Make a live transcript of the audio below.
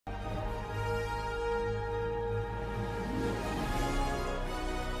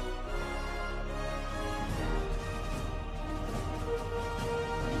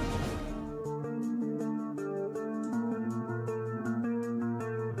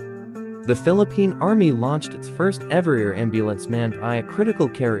The Philippine Army launched its first ever air ambulance manned by a critical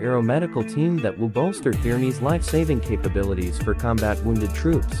care aeromedical team that will bolster the Army's life-saving capabilities for combat wounded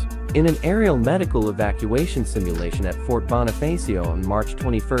troops. In an aerial medical evacuation simulation at Fort Bonifacio on March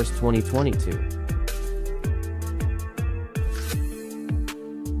 21, 2022.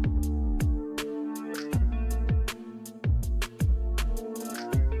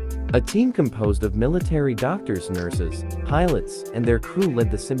 A team composed of military doctors, nurses, pilots, and their crew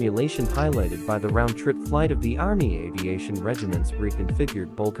led the simulation, highlighted by the round-trip flight of the Army Aviation Regiment's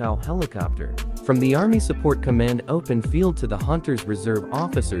reconfigured Bulkow helicopter from the Army Support Command open field to the Hunters Reserve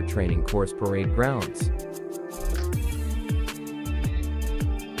Officer Training Course parade grounds.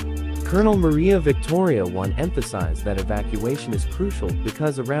 Colonel Maria Victoria I emphasized that evacuation is crucial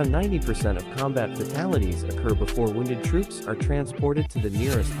because around 90% of combat fatalities occur before wounded troops are transported to the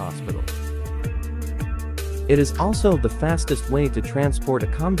nearest hospital. It is also the fastest way to transport a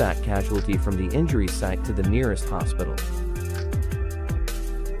combat casualty from the injury site to the nearest hospital.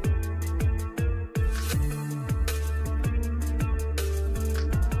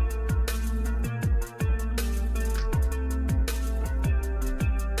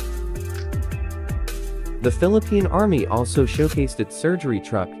 The Philippine Army also showcased its surgery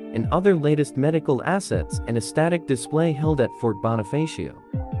truck and other latest medical assets in a static display held at Fort Bonifacio.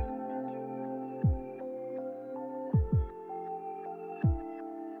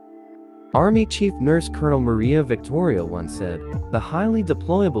 Army Chief Nurse Colonel Maria Victoria once said, "The highly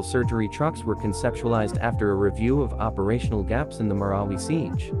deployable surgery trucks were conceptualized after a review of operational gaps in the Marawi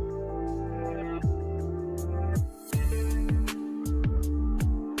siege."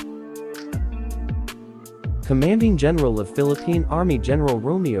 Commanding General of Philippine Army General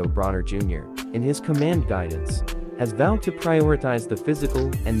Romeo Bronner Jr., in his command guidance, has vowed to prioritize the physical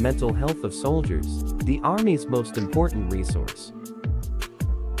and mental health of soldiers, the Army's most important resource.